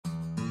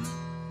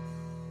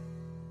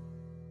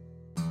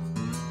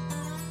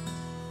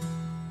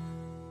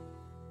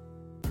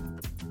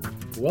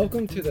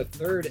Welcome to the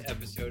third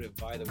episode of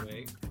By the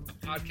Way, a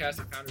podcast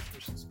at Founders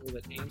Christian School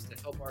that aims to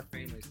help our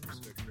families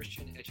pursue a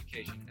Christian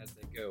education as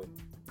they go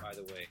by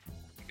the way,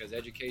 because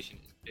education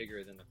is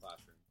bigger than the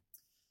classroom.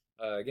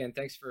 Again,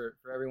 thanks for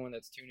everyone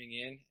that's tuning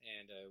in,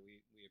 and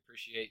we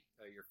appreciate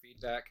your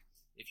feedback.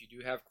 If you do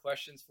have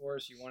questions for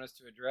us you want us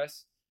to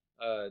address,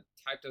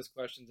 type those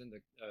questions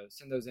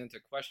send those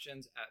into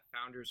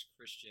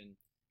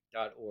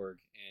questions@founderschristian.org,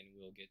 and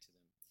we'll get to them.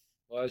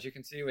 Well, as you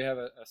can see, we have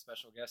a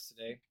special guest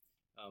today.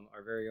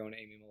 Our very own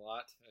Amy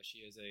Malott. She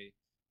is a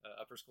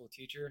upper school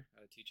teacher,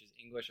 teaches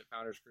English at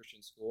Founders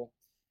Christian School,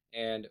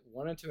 and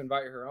wanted to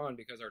invite her on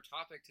because our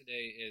topic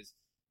today is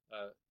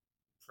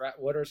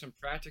what are some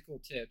practical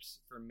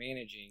tips for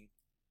managing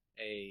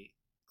a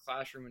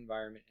classroom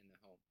environment in the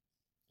home.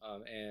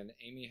 And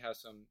Amy has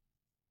some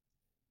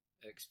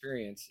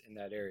experience in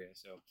that area.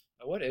 So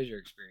what is your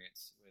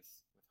experience with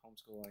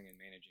homeschooling and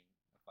managing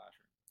a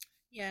classroom?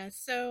 Yeah,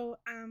 so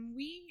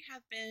we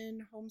have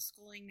been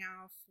homeschooling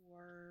now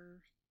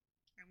for,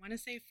 I want to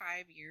say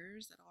 5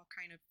 years. It all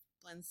kind of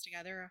blends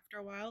together after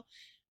a while.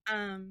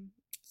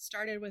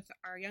 Started with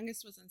our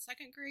youngest was in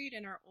second grade,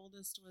 and our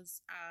oldest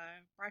was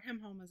brought him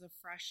home as a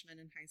freshman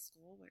in high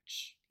school,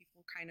 which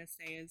people kind of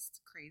say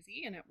is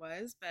crazy, and it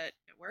was, but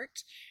it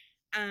worked.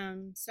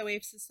 So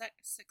we've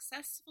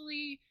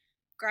successfully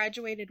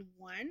graduated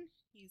one.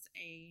 He's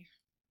a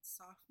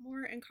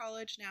sophomore in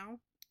college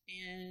now,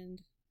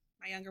 and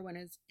my younger one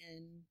is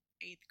in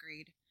 8th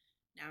grade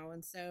now,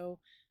 and so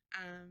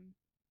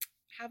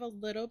have a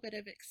little bit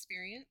of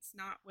experience,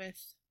 not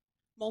with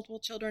multiple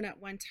children at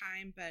one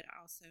time, but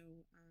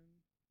also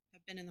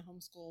have been in the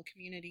homeschool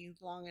community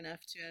long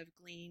enough to have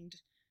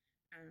gleaned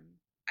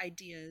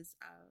ideas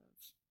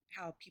of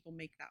how people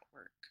make that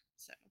work.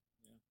 So,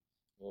 yeah.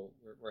 Well,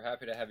 we're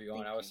happy to have you on.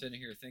 Thank I was you. sitting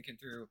here thinking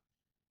through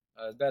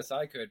as best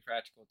I could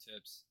practical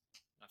tips.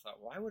 I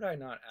thought, why would I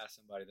not ask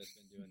somebody that's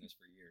been doing this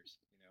for years?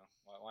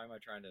 Why am I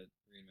trying to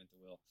reinvent the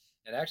wheel?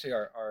 And actually,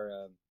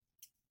 our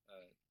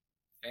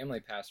family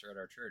pastor at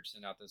our church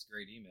sent out this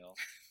great email.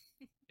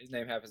 His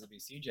name happens to be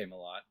CJ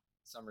Malott,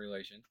 some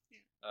relation.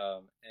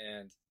 Yeah.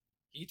 And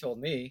he told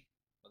me,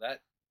 well,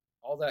 that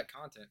all that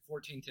content,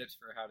 14 tips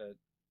for how to,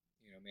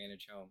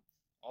 manage home,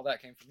 all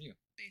that came from you.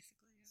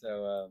 Basically. Yeah.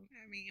 So,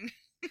 I mean,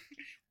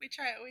 we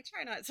try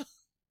not to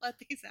let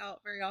these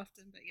out very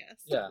often, but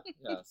yes. Yeah.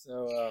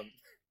 So, I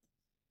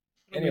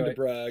don't anyway, mean to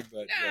brag,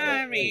 but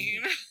I mean,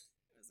 it was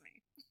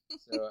me.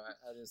 So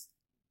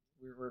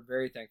we're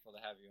very thankful to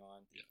have you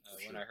on. Yeah,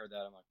 when sure. I heard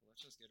that, I'm like, well,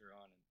 let's just get her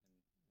on and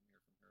hear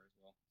from her as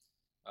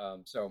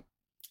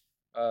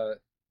well.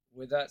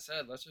 With that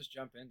said, let's just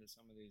jump into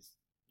some of these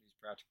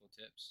practical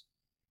tips.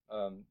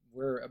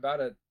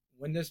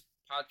 When this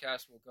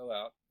podcast will go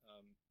out,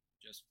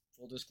 just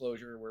full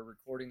disclosure, we're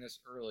recording this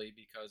early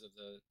because of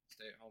the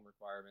stay-at-home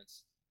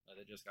requirements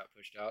that just got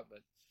pushed out.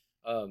 But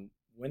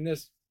when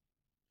this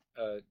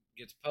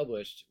gets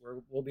published,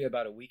 we'll be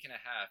about a week and a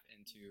half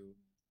into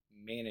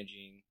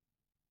managing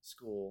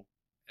school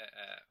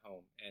at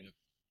home, and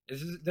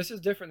this is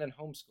different than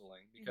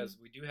homeschooling because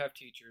we do have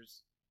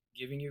teachers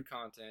giving you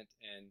content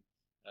and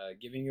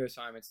giving you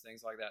assignments,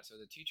 things like that. So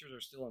the teachers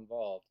are still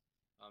involved.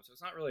 So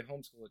it's not really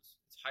homeschool; it's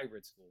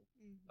hybrid school.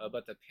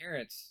 But the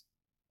parents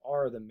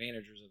are the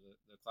managers of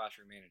the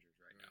classroom managers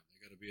right now.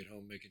 They got to be at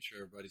home making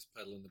sure everybody's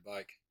pedaling the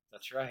bike.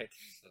 That's right.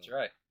 That's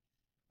right.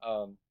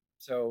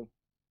 So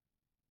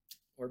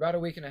we're about a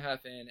week and a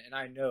half in, and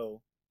I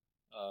know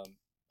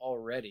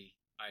already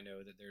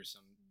that there's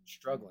some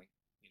struggling.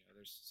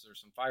 There's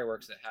some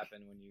fireworks that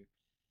happen when you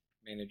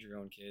manage your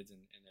own kids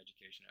and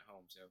education at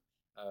home. So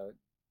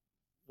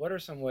what are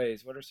some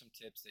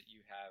tips that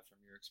you have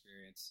from your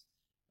experience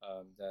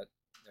that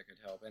could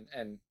help?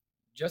 And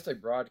just a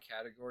broad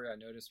category, I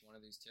noticed one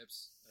of these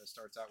tips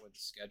starts out with the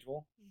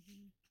schedule.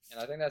 And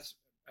I think that's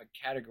a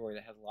category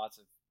that has lots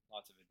of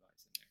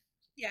advice in there.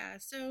 Yeah,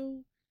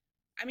 so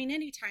I mean,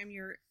 anytime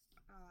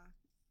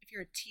if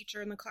you're a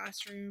teacher in the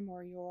classroom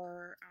or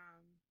you're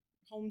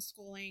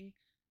homeschooling,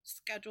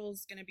 schedule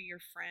is going to be your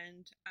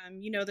friend.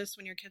 You know this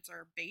when your kids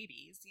are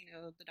babies.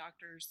 The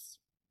doctors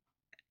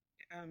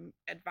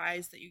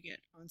advise that you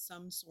get on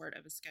some sort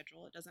of a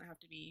schedule. It doesn't have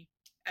to be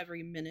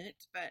every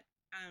minute, but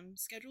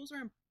schedules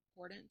are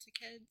important to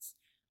kids.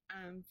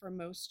 For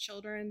most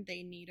children,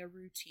 they need a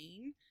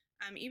routine.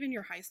 Even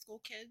your high school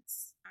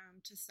kids,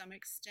 to some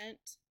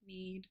extent,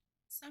 need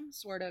some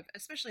sort of,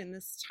 especially in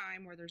this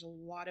time where there's a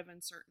lot of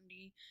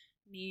uncertainty,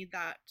 need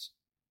that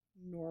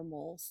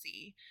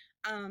normalcy.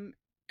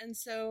 And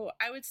so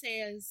I would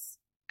say as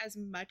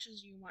much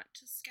as you want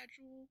to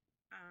schedule,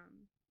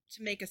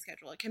 to make a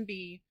schedule, it can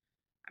be,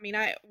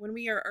 when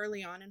we are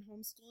early on in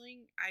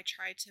homeschooling, I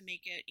try to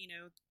make it,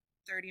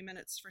 30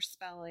 minutes for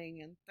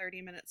spelling and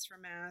 30 minutes for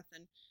math,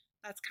 and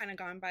that's kind of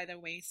gone by the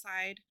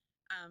wayside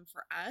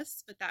for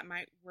us, but that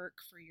might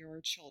work for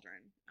your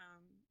children.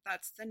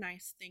 That's the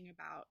nice thing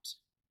about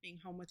being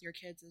home with your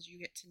kids is you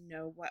get to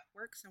know what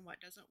works and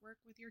what doesn't work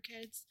with your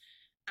kids.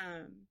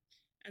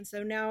 And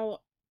so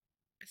now,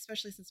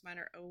 especially since mine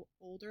are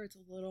older, it's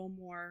a little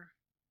more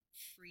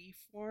free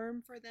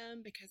form for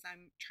them because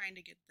I'm trying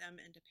to get them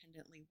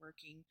independently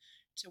working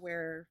to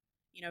where,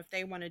 if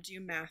they want to do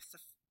math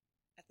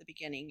at the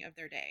beginning of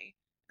their day,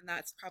 and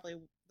that's probably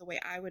the way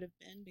I would have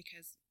been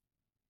because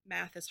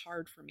math is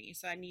hard for me.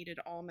 So I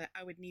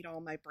would need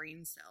all my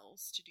brain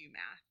cells to do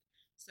math.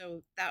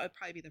 So that would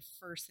probably be the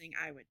first thing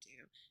I would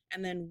do,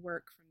 and then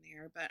work from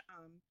there. But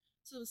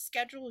so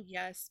schedule,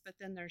 yes, but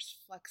then there's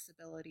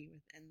flexibility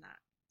within that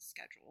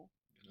schedule,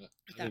 And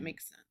if I that think,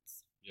 makes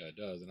sense. yeah, it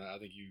does. And I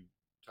think you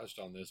touched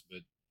on this,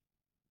 but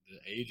the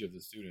age of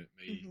the student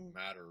may Mm-hmm.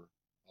 matter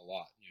a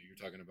lot. You're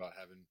talking about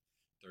having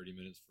 30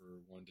 minutes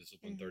for one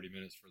discipline, Mm-hmm. 30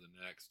 minutes for the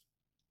next.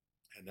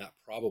 And that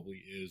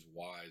probably is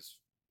wise,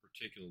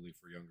 particularly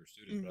for younger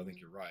students. But I think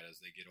Mm-hmm. you're right. As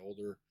they get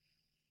older,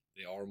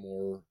 they are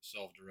more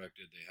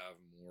self-directed. They have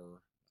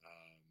more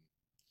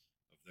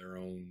of their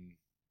own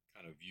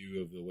kind of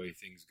view of the way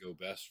things go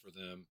best for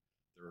them.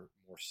 They're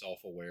more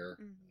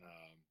self-aware,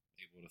 Mm-hmm.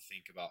 able to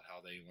think about how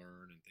they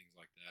learn and things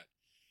like that.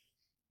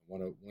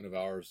 One of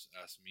ours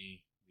asked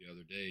me the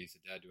other day. He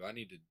said, "Dad, do I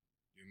need to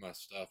do my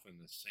stuff in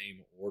the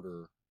same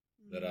order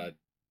that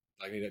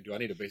do I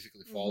need to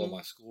basically follow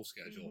Mm-hmm. my school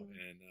schedule?" Mm-hmm.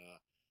 And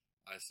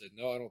I said,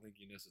 "No, I don't think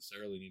you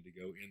necessarily need to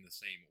go in the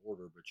same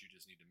order, but you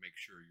just need to make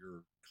sure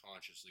you're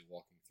consciously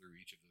walking through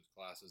each of those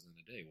classes in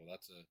a day." Well,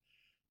 that's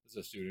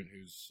a student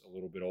who's a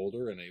little bit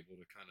older and able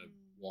to kind of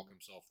walk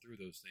himself through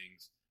those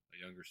things. A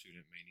younger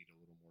student may need a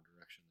little more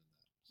direction than that.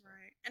 So.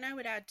 Right. And I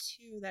would add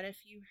too that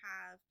if you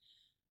have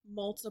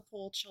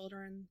multiple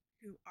children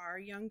who are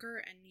younger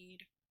and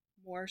need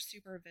more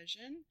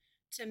supervision,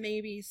 to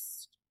maybe,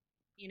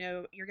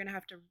 you're going to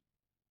have to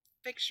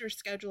fix your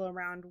schedule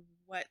around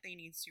what they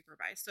need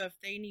supervised. So if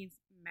they need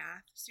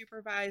math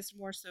supervised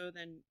more so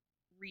than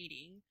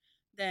reading,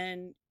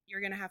 then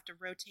you're going to have to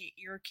rotate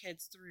your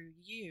kids through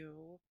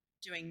you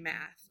doing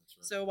math. That's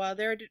right. So while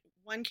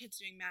one kid's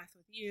doing math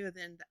with you,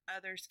 then the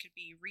others could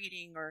be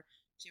reading or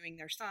doing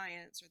their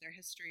science or their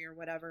history or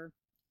whatever.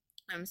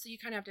 So you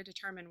kind of have to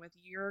determine with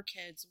your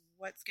kids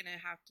what's going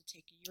to have to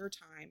take your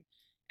time,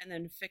 and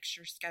then fix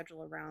your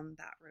schedule around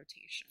that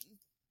rotation.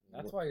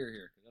 That's why you're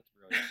here, because that's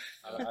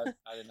brilliant.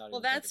 I did not. Well,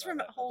 even that's think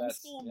about from that,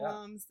 homeschool yeah.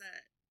 moms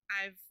that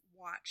I've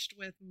watched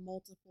with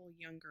multiple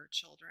younger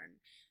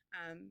children,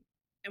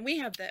 and we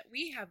have the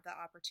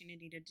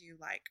opportunity to do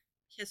like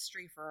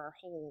history for our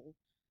whole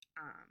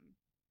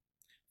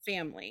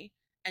family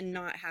and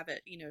not have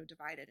it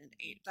divided into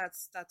 8.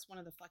 That's one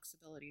of the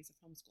flexibilities of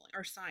homeschooling.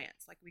 Or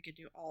science, like we could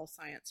do all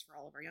science for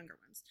all of our younger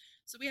ones,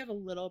 so we have a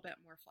little bit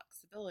more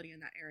flexibility in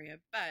that area,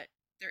 but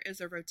there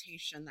is a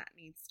rotation that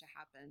needs to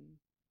happen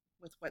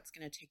with what's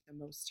going to take the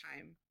most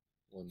time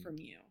from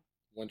you.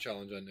 One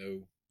challenge I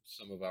know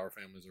some of our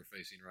families are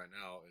facing right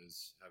now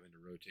is having to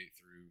rotate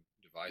through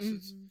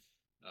devices.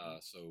 Mm-hmm.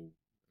 So,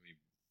 I mean,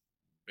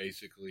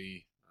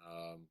 basically,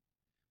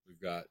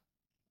 we've got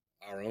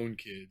our own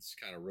kids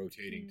kind of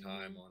rotating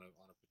time on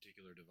a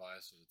particular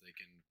device so that they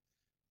can,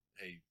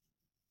 hey,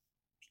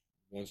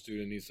 one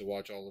student needs to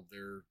watch all of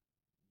their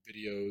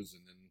videos,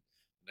 and then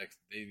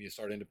they need to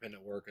start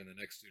independent work, and the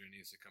next student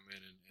needs to come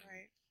in and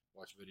Right.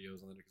 watch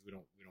videos on it, because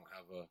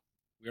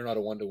we're not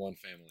a one-to-one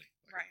family.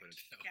 Right. Put it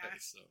that Yeah. way.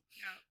 So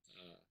Yeah.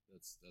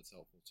 that's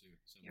helpful too.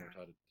 Similar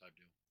type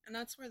deal. And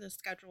that's where the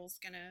schedule's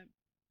going to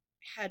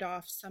head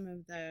off some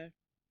of the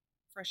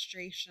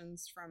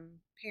frustrations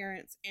from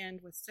parents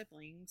and with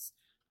siblings,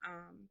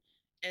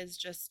 is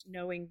just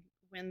knowing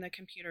when the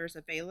computer is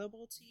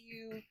available to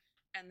you,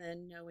 and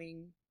then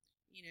knowing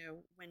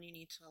when you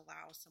need to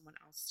allow someone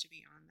else to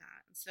be on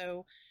that. And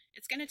so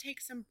it's going to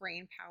take some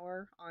brain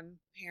power on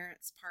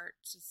parents' part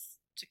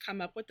to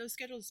come up with those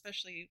schedules,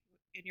 especially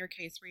in your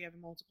case where you have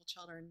multiple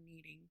children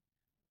needing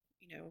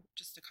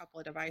just a couple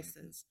of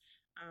devices.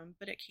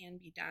 But it can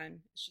be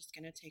done. It's just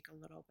going to take a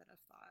little bit of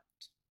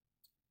thought.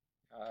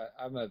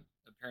 I'm a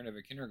parent of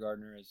a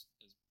kindergartner, as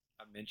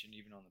I've mentioned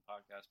even on the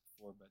podcast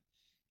before, but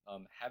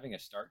having a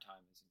start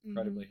time is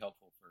incredibly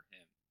helpful for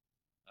him,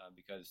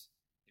 because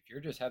if you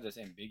just have this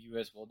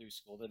ambiguous, we'll do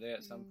school today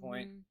at some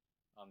point,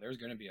 there's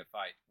going to be a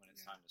fight when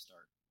it's time to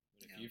start.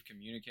 But if you've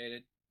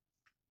communicated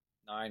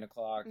 9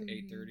 o'clock,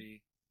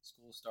 8:30,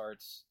 school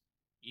starts,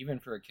 even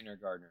for a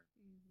kindergartner,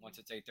 once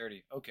it's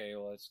 8:30, okay,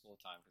 well, it's school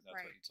time because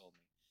that's what you told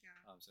me.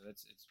 Yeah. So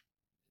it's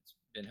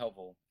been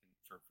helpful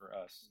for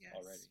us yes,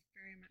 already.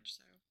 Very much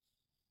so.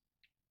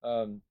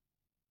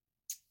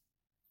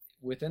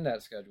 Within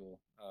that schedule,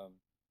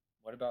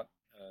 what about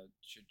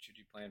should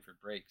you plan for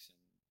breaks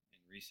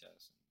and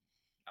recess and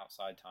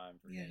outside time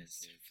for young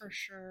kids? Yes, for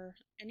sure.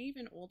 And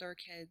even older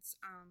kids.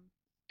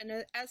 And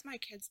as my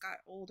kids got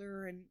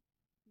older and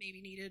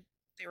maybe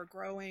they were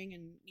growing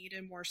and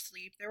needed more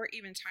sleep, there were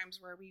even times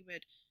where we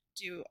would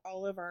do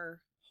all of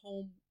our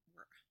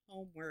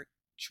homework,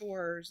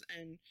 chores,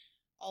 and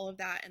all of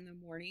that in the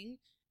morning.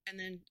 And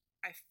then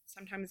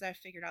sometimes I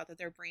figured out that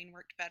their brain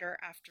worked better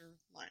after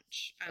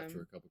lunch.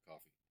 After a cup of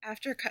coffee.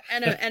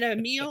 And a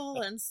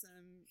meal and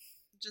some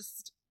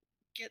just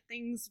get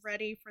things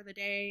ready for the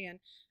day. And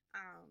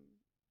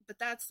but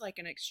that's like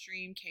an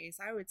extreme case.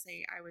 I would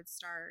say I would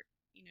start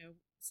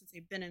since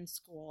they've been in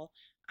school,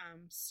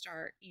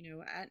 start,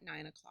 at 9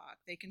 o'clock.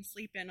 They can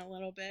sleep in a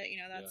little bit.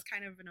 That's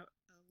kind of a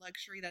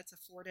luxury that's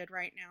afforded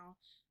right now.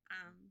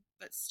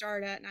 But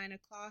start at 9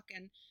 o'clock,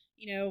 and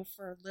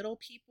for little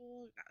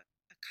people,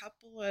 a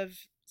couple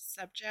of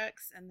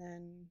subjects, and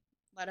then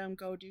let them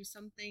go do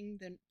something,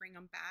 then bring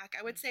them back.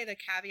 I would say the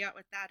caveat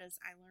with that is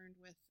I learned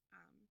with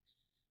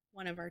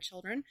one of our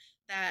children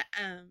that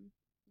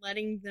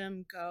letting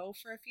them go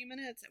for a few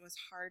minutes, it was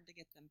hard to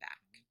get them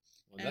back.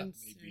 Well, that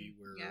may be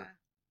where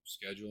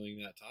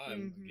scheduling that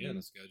time, again,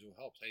 a schedule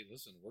helps. Hey,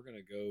 listen, we're going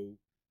to go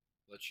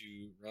let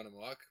you run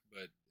amok,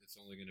 but it's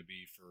only going to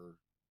be for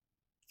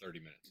 30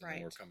 minutes, and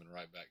then we're coming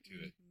right back to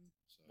it.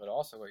 So. But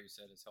also what you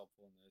said is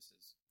helpful in this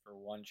is for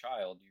one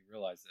child, you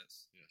realize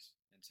this. Yes.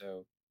 And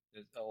so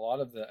a lot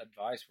of the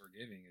advice we're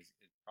giving is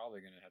probably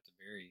going to have to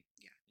vary.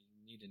 Yeah.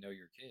 You need to know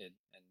your kid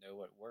and know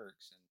what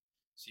works and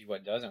see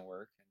what doesn't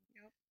work. And,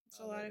 yep. It's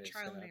a lot of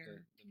trial and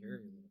error. To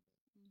vary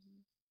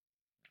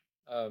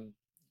a little bit.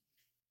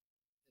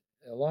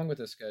 Along with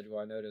the schedule,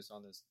 I noticed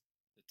on the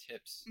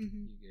tips you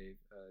gave,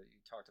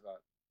 you talked about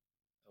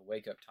a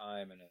wake up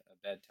time and a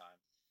bedtime.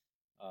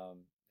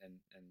 And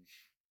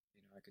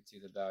I could see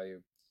the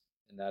value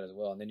in that as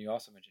well. And then you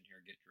also mentioned here,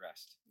 get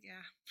dressed.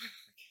 Yeah.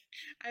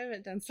 I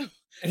haven't done so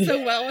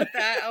well with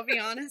that, I'll be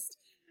honest.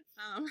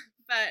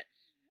 But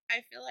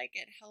I feel like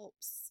it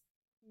helps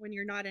when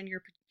you're not in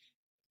your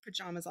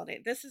pajamas all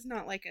day. This is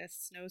not like a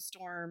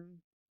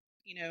snowstorm,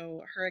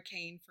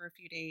 hurricane for a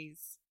few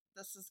days.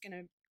 This is going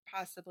to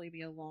possibly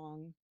be a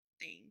long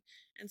thing.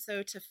 And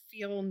so to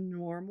feel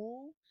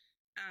normal,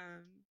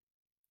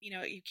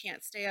 you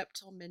can't stay up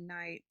till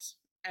midnight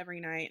every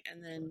night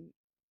and then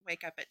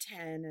wake up at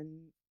 10,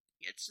 and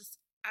it's just,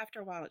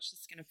 after a while, it's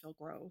just going to feel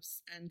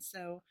gross. And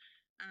so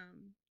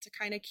to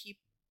kind of keep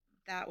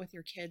that with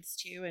your kids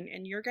too,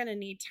 and you're going to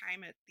need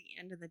time at the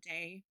end of the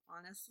day,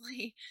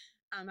 honestly.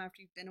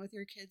 After you've been with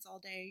your kids all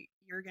day,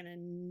 you're going to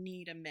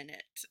need a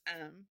minute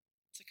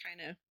to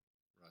kind of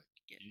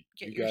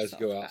get you guys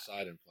go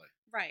outside and play.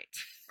 Right.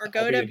 Or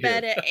go to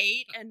bed at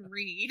 8 and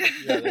read.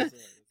 Yeah, that's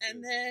right.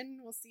 And then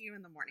we'll see you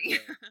in the morning. Yeah.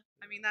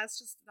 I mean,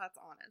 that's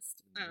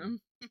honest.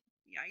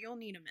 Yeah, you'll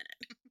need a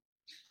minute.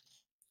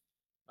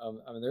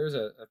 There's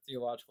a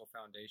theological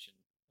foundation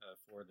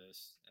for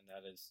this, and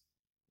that is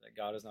that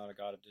God is not a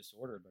God of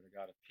disorder, but a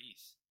God of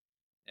peace.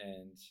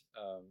 And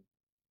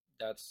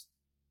that's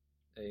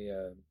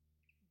the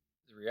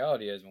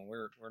reality is when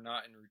we're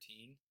not in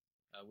routine,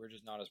 we're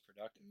just not as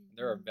productive.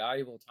 There are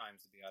valuable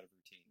times to be out of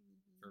routine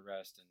for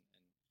rest and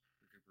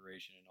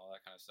recuperation and all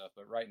that kind of stuff.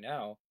 But right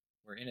now,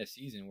 we're in a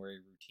season where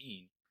a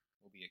routine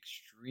will be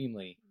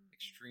extremely,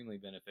 extremely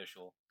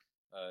beneficial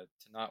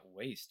to not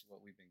waste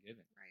what we've been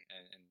given. Right.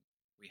 And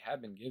we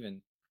have been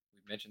given,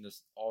 we've mentioned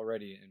this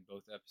already in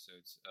both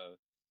episodes,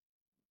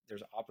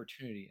 there's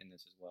opportunity in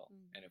this as well.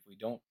 And if we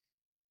don't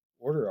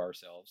order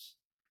ourselves,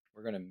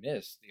 we're going to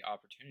miss the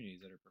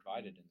opportunities that are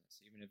provided in this.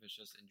 Even if it's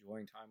just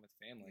enjoying time with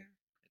family,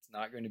 it's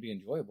not going to be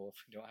enjoyable if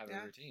we don't have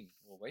a routine.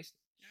 We'll waste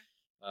it.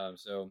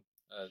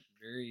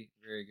 Very,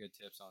 very good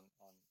tips on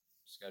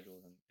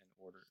schedules and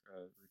order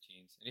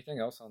routines. Anything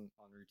else on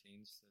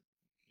routines that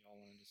y'all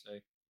wanted to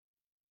say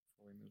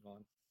before we move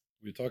on?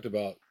 We talked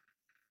about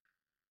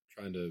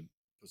trying to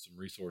put some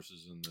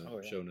resources in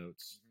the show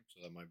notes,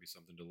 so that might be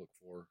something to look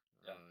for.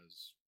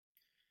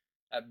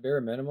 At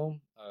bare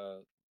minimum,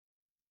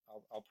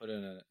 I'll put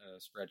in a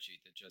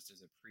spreadsheet that just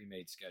is a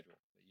pre-made schedule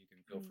that you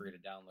can feel free to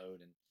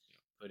download and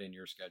put in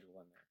your schedule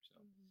in there. So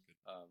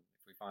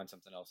if we find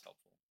something else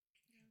helpful,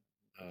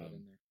 put that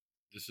in there.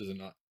 This is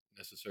not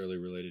necessarily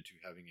related to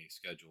having a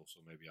schedule,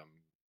 so maybe I'm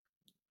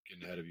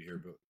getting ahead of you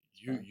here, but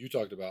you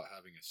talked about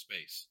having a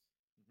space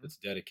that's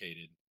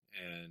dedicated,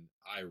 and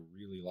I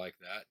really like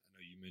that. I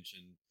know you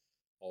mentioned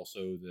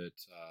also that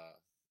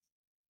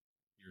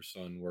your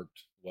son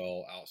worked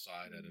well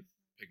outside at a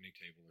picnic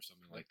table or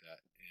something like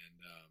that, and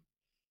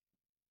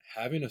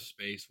having a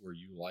space where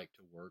you like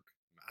to work,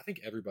 I think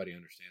everybody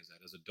understands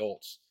that. As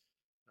adults,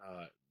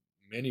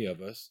 many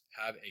of us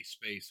have a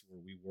space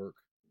where we work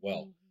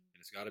well,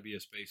 and it's got to be a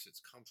space that's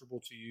comfortable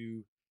to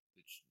you,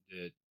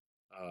 that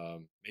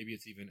maybe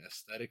it's even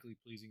aesthetically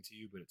pleasing to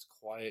you, but it's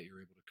quiet, you're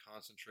able to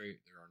concentrate,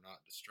 there are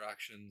not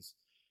distractions.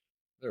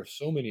 There are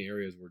so many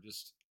areas where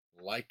just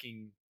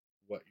liking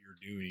what you're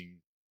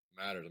doing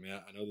matters. I mean,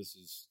 I know this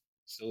is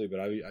silly, but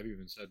I've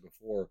even said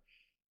before,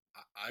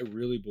 I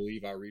really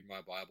believe I read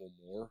my Bible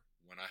more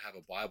when I have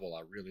a Bible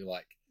I really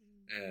like.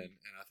 And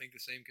I think the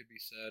same could be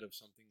said of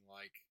something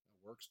like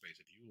a workspace.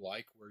 If you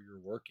like where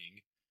you're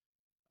working,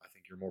 I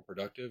think you're more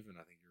productive, and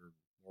I think you're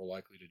more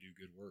likely to do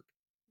good work.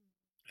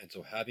 And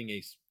so having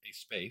a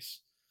space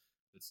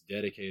that's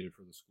dedicated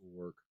for the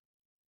schoolwork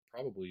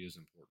probably is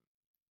important.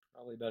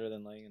 Probably better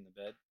than laying in the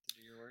bed to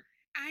do your work.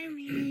 I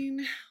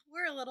mean,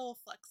 we're a little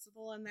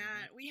flexible in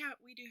that. We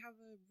do have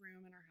a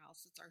room in our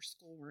house. It's our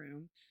school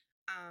room.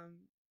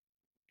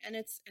 And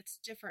it's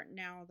different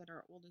now that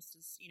our oldest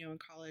is, in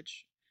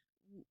college.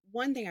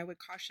 One thing I would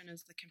caution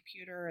is the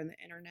computer and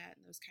the internet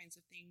and those kinds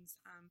of things.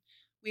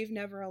 We've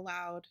never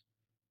allowed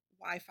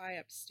Wi-Fi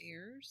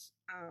upstairs.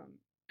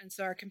 And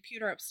so our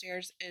computer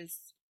upstairs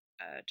is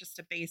just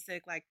a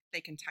basic, like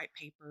they can type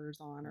papers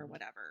on or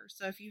whatever.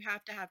 So if you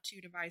have to have two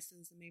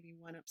devices and maybe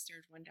one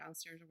upstairs, one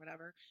downstairs or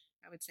whatever,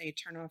 I would say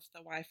turn off the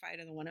Wi-Fi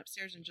to the one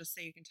upstairs and just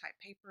say you can type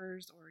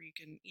papers or you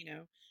can,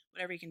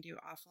 whatever you can do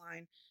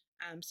offline.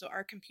 So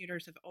our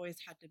computers have always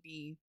had to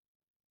be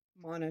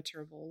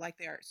monitorable like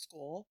they are at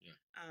school.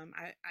 Yeah.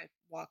 I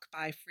walk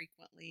by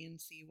frequently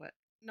and see what,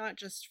 not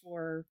just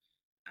for,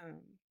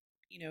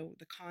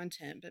 the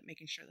content, but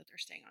making sure that they're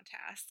staying on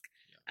task.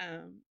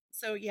 Yeah.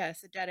 So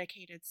yes, a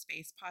dedicated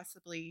space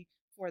possibly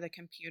for the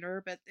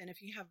computer, but then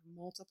if you have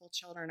multiple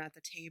children at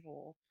the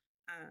table,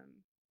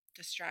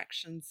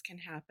 distractions can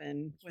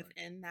happen That's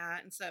within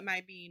that. And so it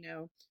might be,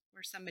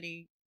 where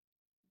somebody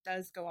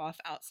does go off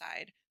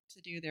outside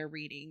to do their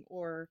reading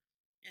or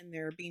in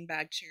their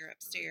beanbag chair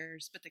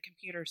upstairs, but the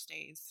computer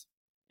stays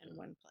in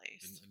one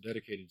place. And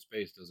dedicated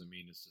space doesn't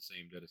mean it's the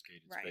same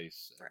dedicated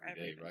space for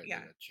every day, right? Yeah.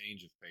 That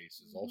change of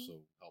pace is also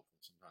helpful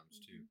sometimes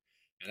too.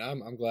 And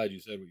I'm glad you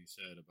said what you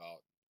said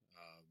about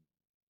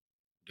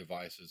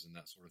devices and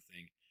that sort of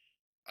thing.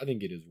 I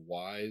think it is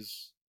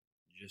wise,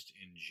 just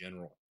in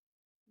general,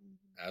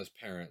 as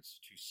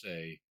parents, to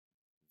say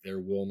there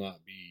will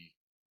not be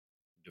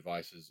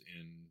devices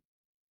in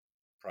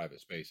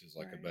private spaces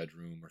like a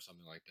bedroom or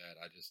something like that.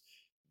 I just,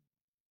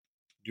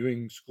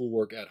 doing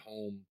schoolwork at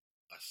home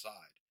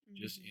aside,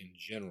 just in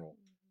general,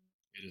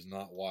 it is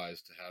not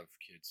wise to have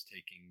kids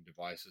taking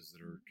devices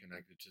that are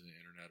connected to the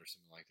internet or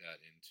something like that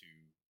into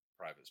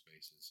private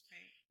spaces.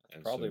 Right.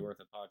 That's probably worth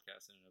a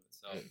podcast in and of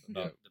itself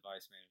about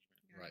device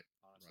management. Right.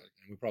 Honestly. Right.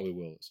 And we probably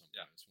will at some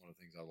point. Yeah. It's one of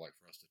the things I'd like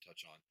for us to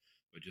touch on.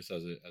 But just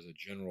as a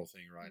general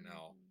thing right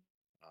now,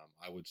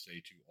 I would say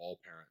to all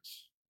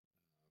parents,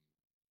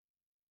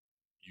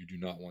 you do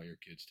not want your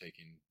kids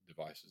taking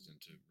devices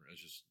into.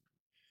 It's just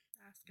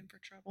asking for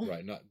trouble.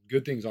 Right. Not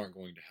good things aren't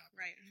going to happen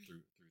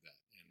through that.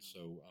 And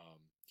so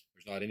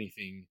there's not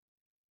anything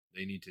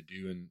they need to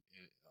do in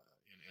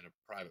a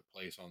private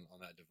place on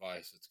that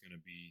device that's going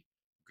to be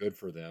good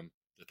for them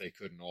that they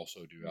couldn't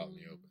also do out in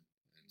the open.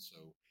 And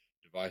so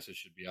devices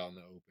should be out in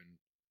the open,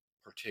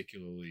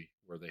 particularly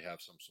where they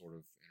have some sort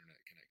of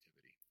internet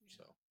connectivity.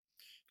 So,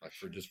 like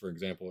for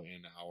example,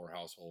 in our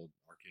household,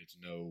 our kids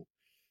know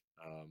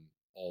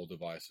all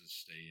devices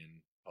stay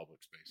in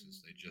public spaces.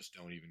 They just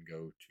don't even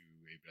go to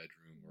a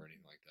bedroom or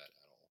anything like that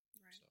at all.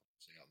 Right. So,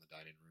 stay out in the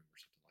dining room or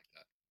something like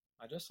that.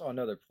 I just saw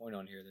another point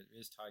on here that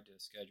is tied to a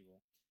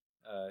schedule.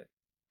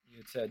 You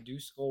had said do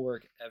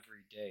schoolwork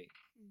every day.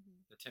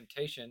 The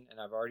temptation, and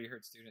I've already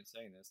heard students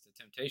saying this, the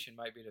temptation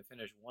might be to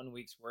finish 1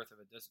 week's worth of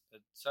a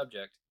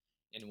subject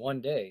in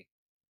one day,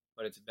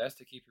 but it's best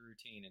to keep a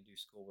routine and do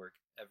schoolwork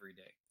every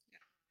day.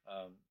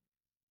 Yeah.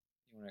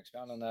 You want to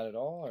expound on that at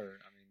all, or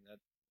I mean that?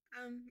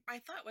 My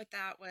thought with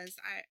that was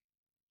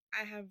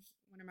I have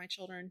one of my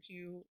children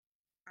who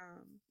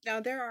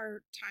now there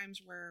are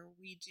times where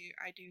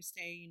I do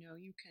say,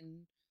 you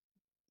can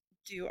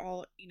do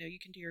all, you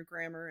can do your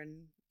grammar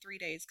in 3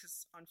 days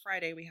because on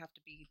Friday we have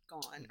to be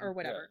gone or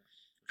whatever.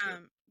 Yeah,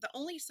 sure. The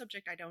only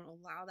subject I don't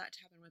allow that to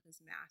happen with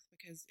is math,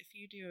 because if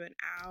you do an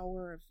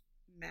hour of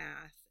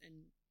math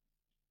and,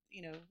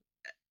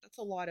 that's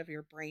a lot of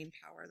your brain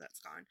power that's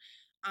gone.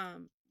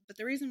 But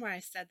the reason why I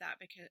said that,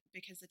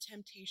 because the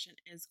temptation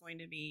is going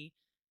to be,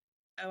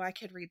 oh, I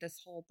could read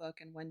this whole book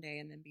in one day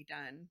and then be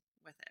done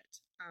with it.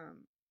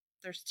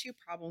 There's two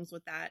problems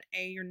with that.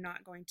 A, you're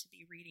not going to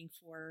be reading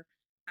for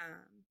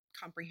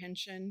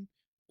comprehension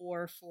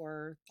or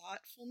for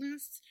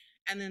thoughtfulness.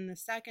 And then the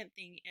second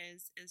thing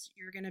is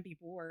you're going to be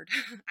bored.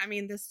 I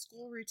mean, this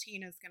school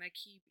routine is going to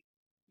keep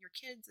your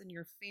kids and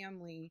your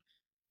family.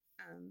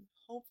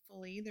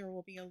 Hopefully there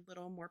will be a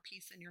little more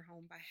peace in your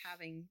home by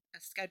having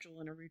a schedule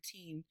and a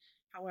routine,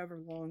 however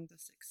long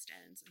this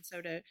extends. And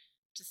so to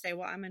say,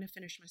 well, I'm going to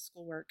finish my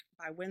schoolwork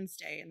by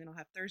Wednesday and then I'll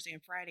have Thursday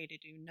and Friday to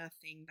do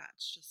nothing,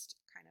 that's just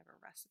kind of a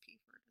recipe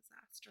for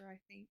disaster, I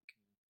think.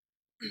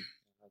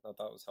 I thought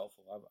that was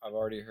helpful. I've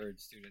already heard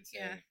students say,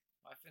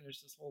 I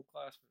finished this whole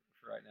class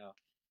for right now.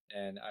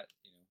 And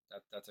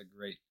that's a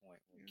great point.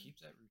 Well, keep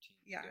that routine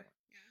going.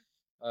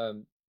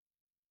 Yeah.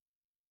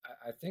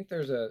 I think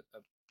there's a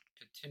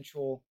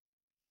potential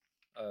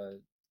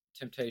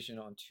temptation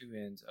on two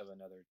ends of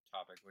another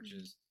topic, which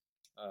is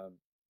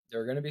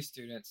there are going to be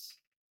students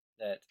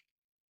that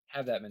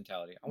have that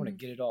mentality. I want to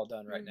get it all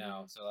done right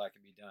now so that I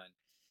can be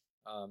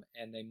done.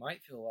 And they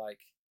might feel like,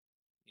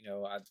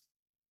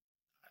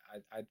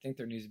 I think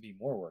there needs to be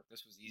more work.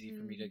 This was easy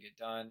for me to get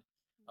done.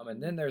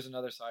 And then there's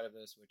another side of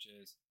this, which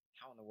is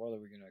how in the world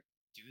are we going to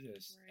do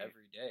this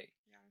every day?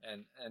 Yeah.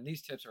 And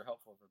these tips are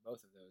helpful for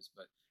both of those.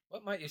 But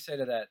what might you say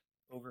to that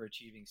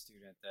overachieving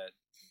student that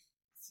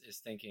is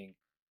thinking,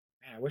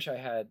 man, I wish I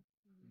had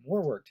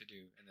more work to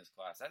do in this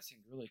class. That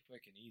seemed really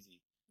quick and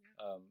easy.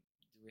 Yeah.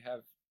 Do you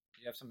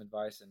have some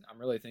advice? And I'm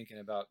really thinking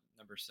about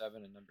number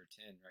 7 and number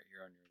 10 right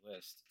here on your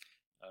list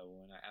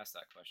when I asked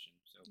that question.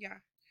 So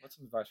what's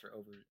some advice for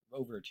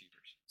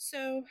overachievers?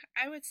 So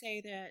I would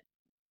say that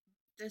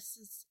this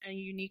is a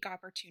unique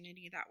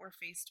opportunity that we're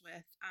faced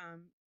with.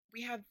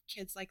 we have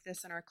kids like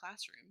this in our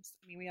classrooms.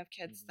 I mean, we have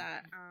kids Mhm.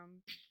 that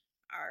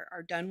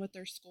are done with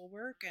their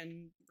schoolwork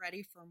and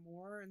ready for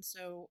more. And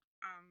so,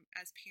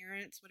 as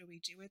parents, what do we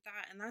do with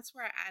that? And that's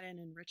where I add in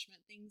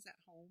enrichment things at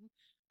home.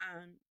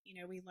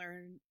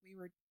 We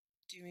were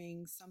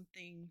doing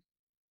something,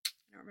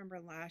 I don't remember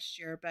last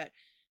year, but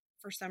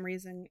for some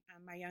reason,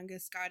 my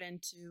youngest got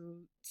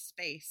into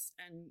space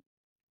and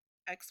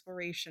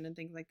exploration and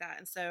things like that.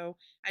 And so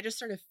I just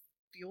started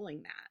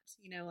fueling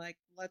that, like,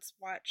 let's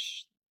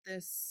watch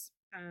this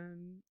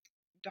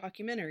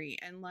documentary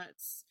and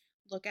let's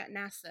look at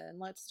NASA and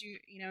let's do,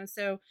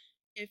 so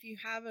if you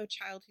have a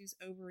child who's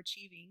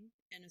overachieving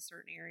in a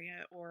certain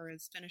area or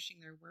is finishing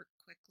their work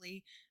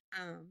quickly,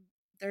 um,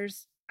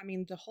 I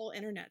mean, the whole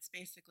internet's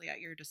basically at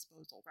your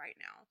disposal right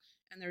now.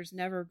 And there's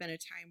never been a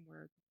time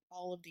where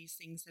all of these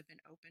things have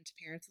been open to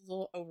parents. It's a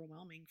little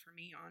overwhelming for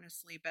me,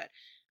 honestly, but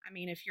I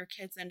mean, if your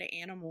kid's into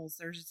animals,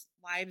 there's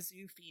live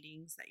zoo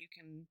feedings that you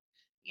can,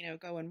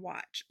 go and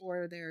watch.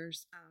 Or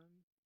there's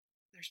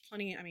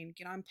plenty. I mean,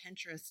 get on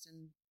Pinterest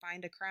and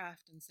find a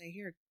craft and say,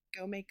 here,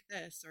 go make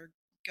this, or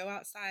go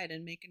outside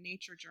and make a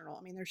nature journal.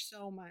 I mean, there's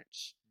so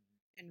much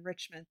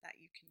enrichment that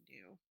you can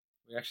do.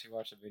 We actually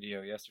watched a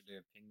video yesterday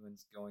of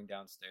penguins going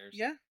downstairs.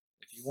 Yeah.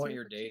 If you want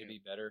your Super day cute. to be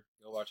better,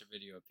 go watch a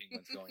video of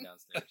penguins going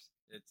downstairs.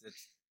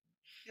 It's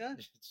Yeah.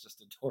 it's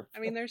just adorable. I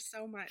mean, there's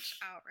so much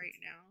out right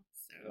now.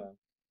 So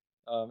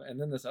Yeah. And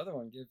then this other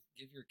one, give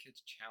your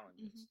kids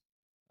challenges.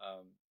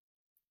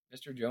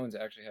 Mr. Jones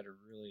actually had a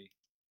really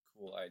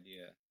cool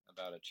idea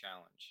about a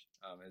challenge.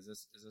 Is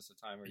this a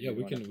time where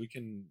we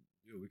can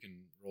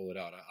roll it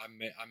out. I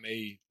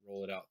may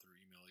roll it out through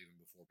email even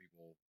before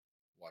people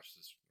watch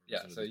this.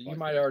 Yeah, so you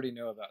might already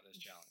know about this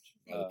challenge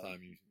by the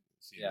time you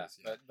see this.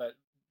 Yeah, but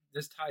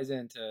this ties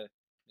into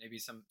maybe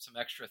some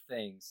extra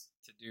things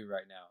to do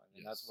right now,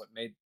 and that's what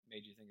made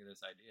you think of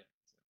this idea.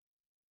 So.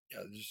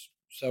 Yeah, there's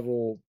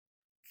several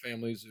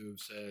families who have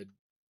said,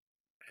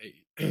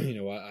 "Hey,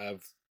 I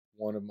have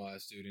one of my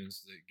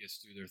students that gets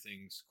through their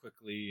things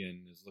quickly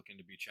and is looking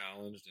to be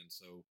challenged, and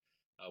so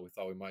we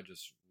thought we might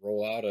just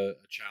roll out a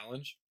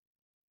challenge."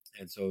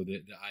 And so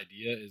the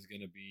idea is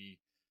going to be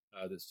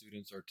that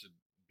students are to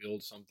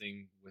build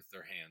something with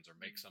their hands or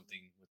make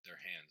something with their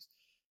hands.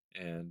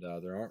 And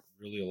there aren't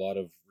really a lot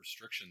of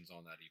restrictions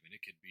on that even.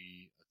 It could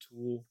be a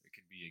tool, it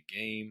could be a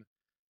game,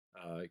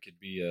 it could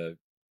be a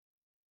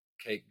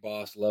Cake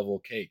Boss level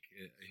cake.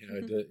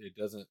 It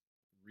doesn't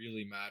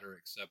really matter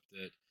except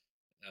that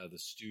the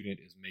student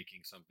is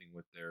making something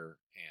with their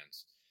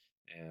hands.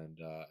 And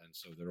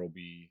so there will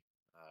be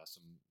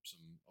some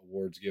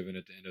awards given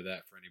at the end of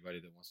that for anybody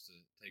that wants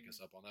to take us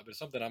up on that. But it's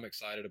something I'm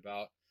excited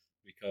about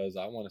because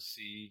I want to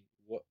see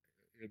what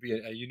it'd be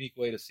a unique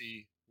way to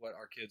see what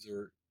our kids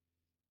are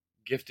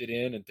gifted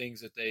in and things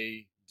that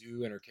they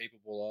do and are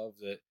capable of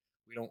that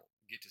we don't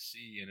get to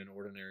see in an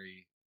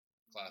ordinary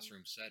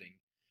classroom setting.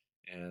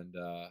 And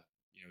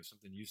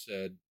something you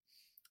said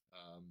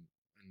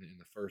in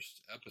the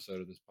first episode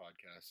of this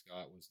podcast,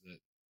 Scott, was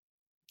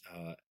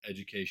that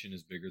education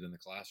is bigger than the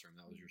classroom.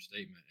 That was your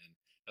statement, and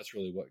that's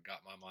really what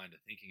got my mind to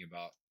thinking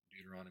about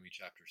Deuteronomy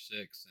chapter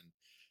 6 and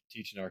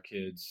teaching our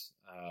kids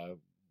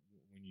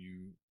when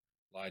you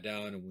lie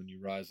down and when you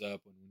rise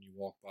up and when you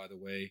walk by the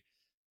way.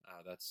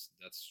 That's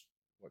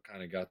what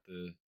kind of got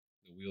the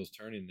wheels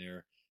turning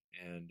there.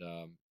 And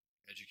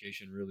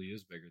education really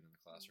is bigger than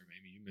the classroom.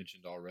 Amy, you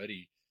mentioned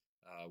already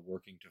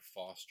working to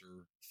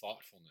foster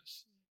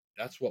thoughtfulness.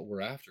 That's what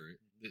we're after.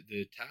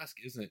 The task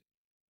isn't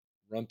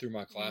run through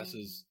my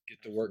classes,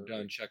 get the work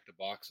done, check the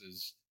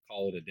boxes,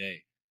 call it a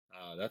day.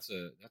 That's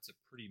a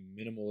pretty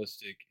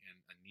minimalistic and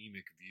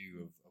anemic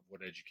view of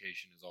what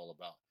education is all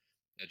about.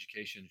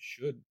 Education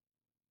should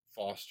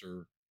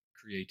foster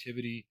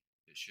creativity.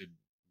 It should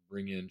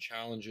bring in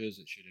challenges.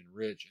 It should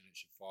enrich, and it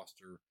should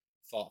foster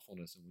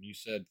thoughtfulness. And when you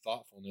said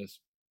thoughtfulness,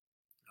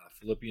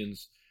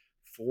 Philippians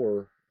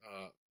 4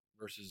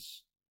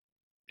 verses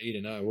 8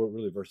 and 9, well,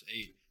 really verse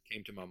 8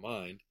 came to my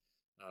mind.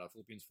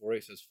 Philippians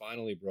 4:8 says,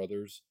 "Finally,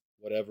 brothers,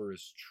 whatever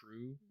is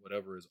true,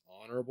 whatever is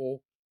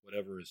honorable,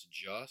 whatever is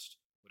just,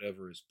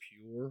 whatever is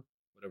pure,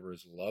 whatever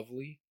is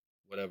lovely,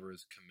 whatever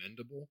is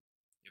commendable,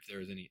 if there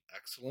is any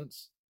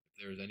excellence,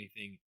 if there is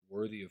anything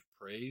worthy of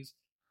praise,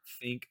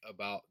 think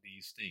about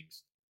these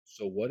things."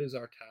 So what is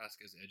our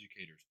task as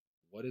educators?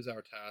 What is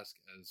our task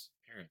as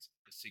parents?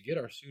 It's to get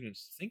our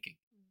students thinking.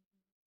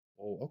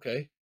 Well,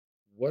 okay,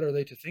 what are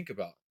they to think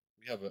about?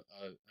 We have an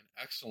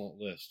excellent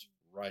list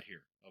right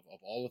here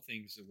of all the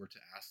things that we're to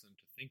ask them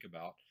to think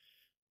about,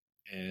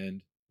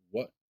 and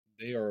what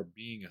they are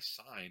being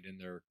assigned in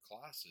their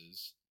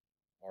classes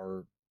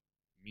are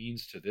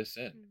means to this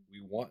end.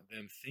 We want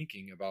them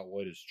thinking about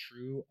what is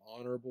true,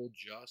 honorable,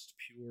 just,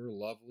 pure,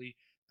 lovely,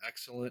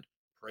 excellent,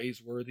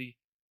 praiseworthy.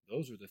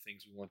 Those are the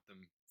things we want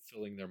them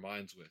filling their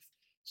minds with.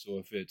 So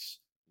if it's,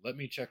 let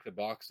me check the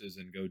boxes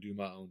and go do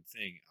my own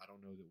thing, I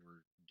don't know that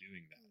we're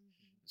doing that.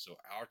 So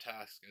our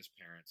task as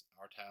parents,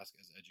 our task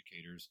as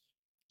educators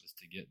is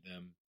to get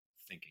them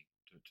thinking,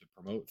 to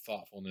promote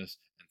thoughtfulness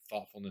and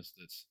thoughtfulness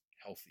that's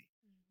healthy.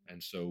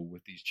 And so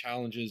with these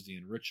challenges, the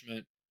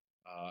enrichment,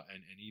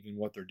 and even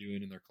what they're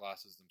doing in their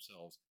classes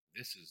themselves.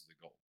 This is the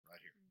goal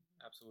right here.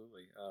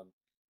 Absolutely.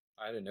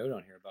 I had a note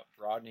on here about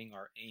broadening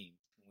our aim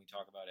when we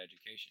talk about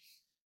education.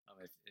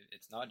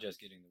 It's not just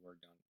getting the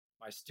work done.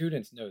 My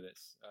students know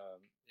this.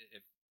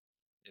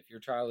 If your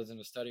child is in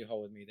a study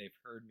hall with me, they've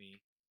heard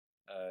me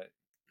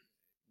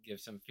give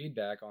some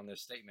feedback on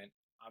this statement.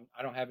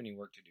 I don't have any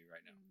work to do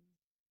right now.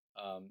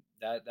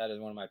 That is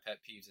one of my pet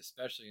peeves,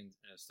 especially in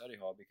a study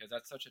hall, because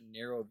that's such a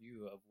narrow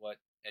view of what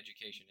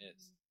education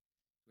is.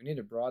 We need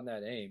to broaden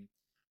that aim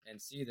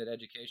and see that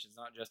education is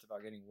not just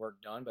about getting work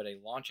done, but a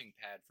launching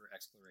pad for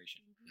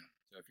exploration. Mhm.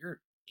 So if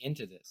you're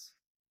into this,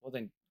 well,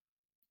 then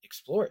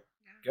explore it.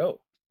 Yeah.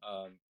 Go.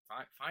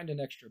 Find an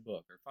extra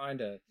book or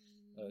find a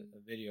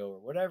video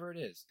or whatever it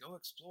is. Go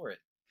explore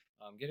it.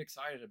 Get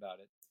excited about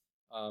it.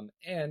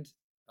 And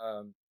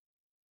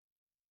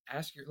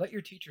let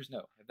your teachers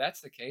know. If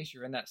that's the case,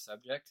 you're in that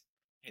subject.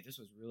 Hey, this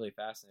was really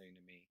fascinating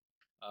to me.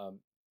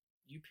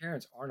 You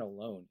parents aren't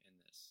alone in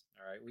this.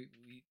 All right,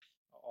 we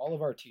all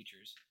of our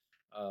teachers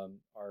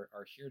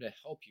are here to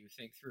help you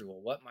think through.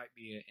 Well, what might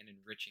be an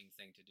enriching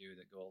thing to do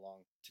that go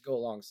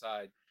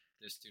alongside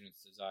this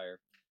student's desire.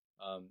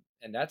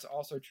 And that's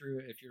also true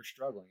if you're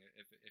struggling.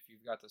 If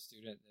you've got the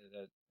student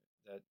that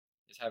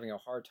is having a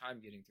hard time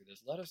getting through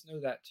this, let us know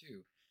that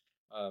too,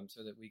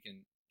 so that we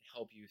can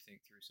help you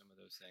think through some of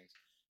those things.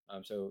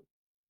 So,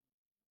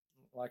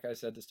 like I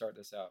said to start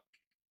this out,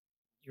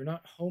 you're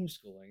not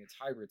homeschooling; it's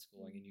hybrid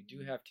schooling, and you do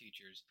have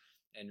teachers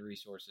and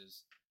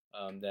resources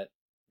that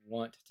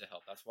want to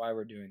help. That's why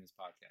we're doing this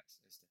podcast,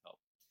 is to help.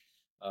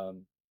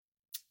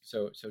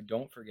 So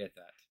don't forget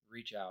that.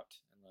 Reach out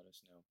and let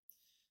us know.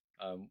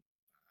 I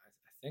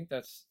think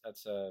that's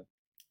a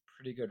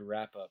pretty good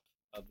wrap up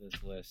of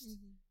this list.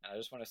 And I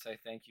just want to say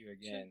thank you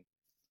again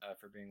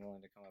for being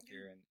willing to come up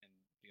here and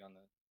be on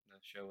the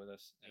show with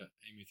us. And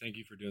Amy, thank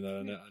you for doing that.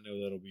 I know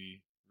that'll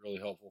be really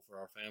helpful for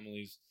our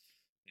families.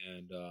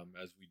 And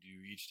as we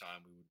do each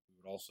time, we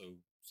would also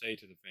say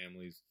to the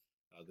families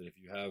that if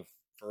you have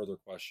further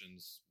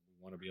questions, we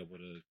want to be able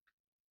to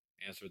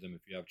answer them.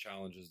 If you have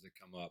challenges that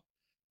come up,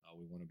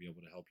 we want to be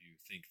able to help you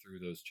think through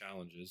those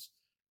challenges.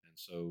 And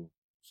so,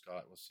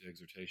 Scott, what's the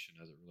exhortation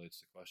as it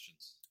relates to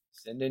questions?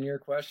 Send in your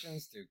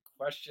questions to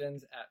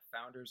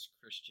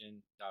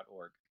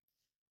questions@founderschristian.org.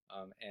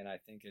 And I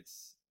think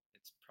it's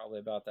probably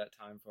about that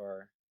time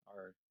for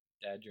our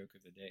dad joke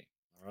of the day.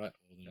 All right.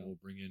 Well, then we'll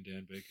bring in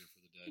Dan Baker for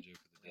the dad joke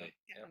of the day.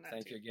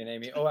 Thank you again,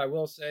 Amy. Oh, I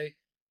will say,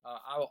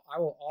 I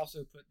will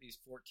also put these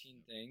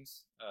 14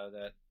 things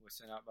that was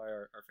sent out by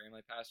our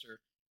family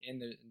pastor in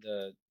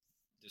the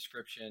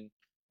description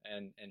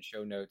and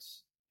show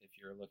notes if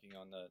you're looking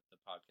on the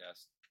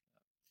podcast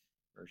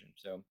version.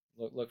 So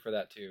look for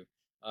that too.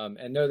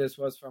 And know this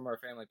was from our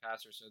family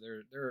pastor, so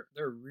there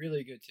are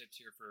really good tips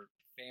here for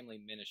family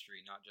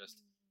ministry, not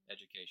just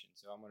education.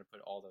 So I'm going to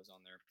put all those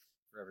on there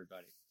for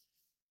everybody.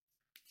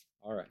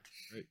 All right.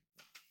 Great.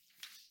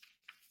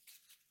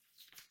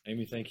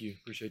 Amy, thank you.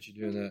 Appreciate you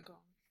doing that.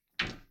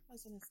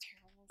 Wasn't as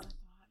terrible as I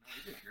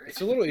thought.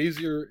 It's a little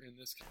easier in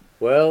this case.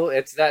 Well,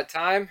 it's that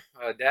time.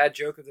 Dad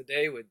joke of the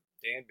day with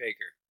Dan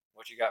Baker.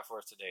 What you got for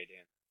us today,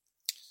 Dan?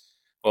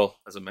 Well,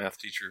 as a math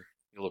teacher,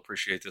 you'll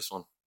appreciate this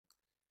one.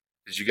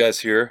 Did you guys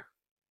hear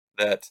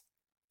that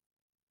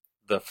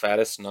the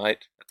fattest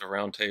knight at the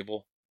round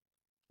table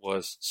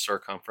was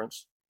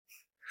circumference?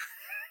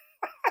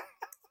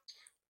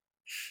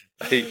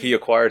 He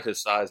acquired his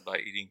size by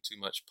eating too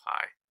much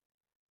pie.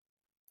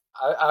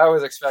 I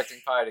was expecting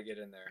pie to get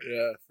in there.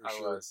 Yeah, for I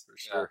sure. was, For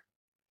sure.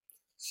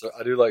 So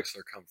I do like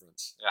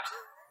circumference. Yeah.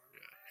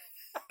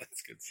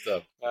 That's good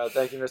stuff.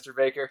 Thank you, Mr.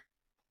 Baker.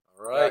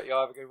 All right.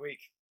 Y'all have a good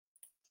week.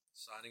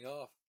 Signing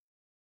off.